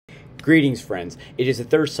Greetings, friends. It is the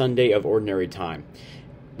third Sunday of Ordinary Time.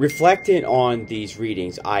 Reflecting on these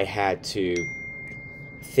readings, I had to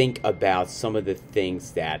think about some of the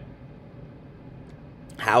things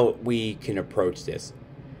how we can approach this.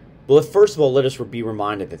 Well, first of all, let us be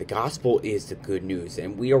reminded that the gospel is the good news,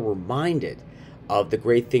 and we are reminded of the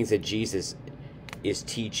great things that Jesus is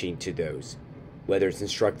teaching to those, whether it's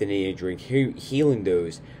instructing and healing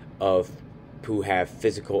those who have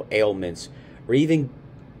physical ailments, or even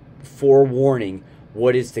forewarning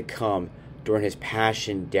what is to come during his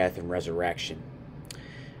passion, death, and resurrection.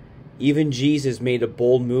 Even Jesus made a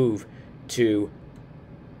bold move to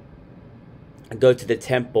go to the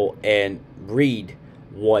temple and read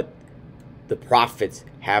what the prophets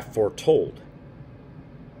have foretold.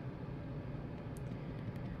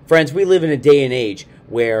 Friends, we live in a day and age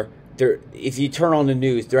where if you turn on the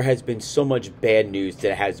news, there has been so much bad news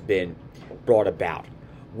that has been brought about.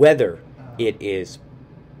 Whether it is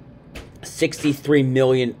 63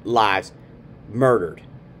 million lives murdered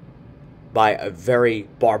by a very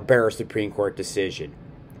barbarous Supreme Court decision.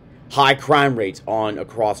 High crime rates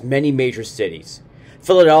across many major cities.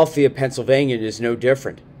 Philadelphia, Pennsylvania is no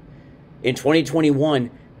different. In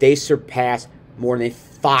 2021, they surpassed more than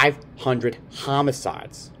 500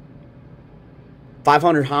 homicides.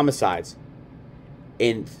 500 homicides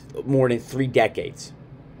in more than 3 decades.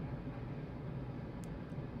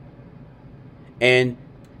 And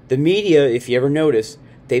the media, if you ever notice,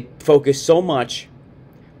 they focus so much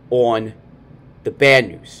on the bad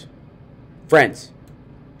news. Friends,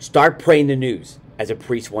 start praying the news, as a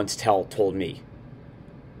priest once told me.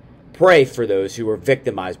 Pray for those who are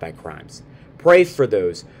victimized by crimes. Pray for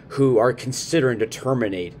those who are considering to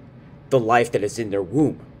terminate the life that is in their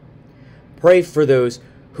womb. Pray for those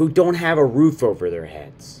who don't have a roof over their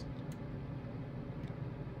heads.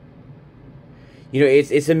 You know,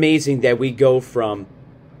 it's amazing that we go from,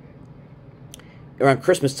 around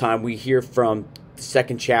Christmas time, we hear from the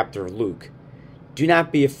 2nd chapter of Luke. Do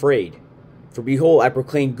not be afraid, for behold, I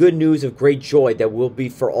proclaim good news of great joy that will be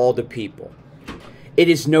for all the people. It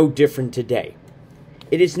is no different today.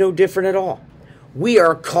 It is no different at all. We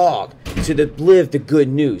are called to live the good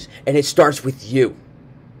news, and it starts with you.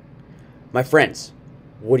 My friends,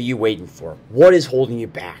 what are you waiting for? What is holding you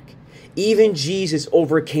back? Even Jesus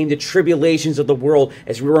overcame the tribulations of the world,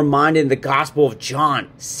 as we're reminded in the Gospel of John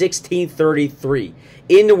 16:33.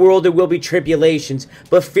 In the world there will be tribulations,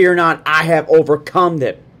 but fear not, I have overcome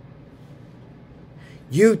them.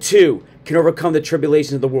 You too can overcome the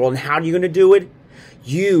tribulations of the world. And how are you going to do it?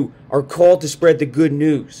 You are called to spread the good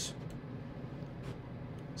news.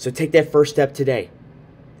 So take that first step today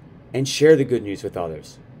and share the good news with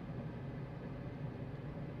others.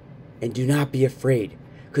 And do not be afraid,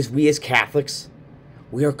 because we as Catholics,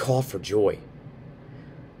 we are called for joy.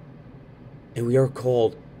 And we are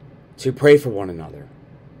called to pray for one another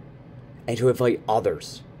and to invite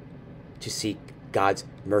others to seek God's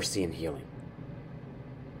mercy and healing.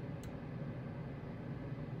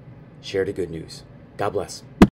 Share the good news. God bless.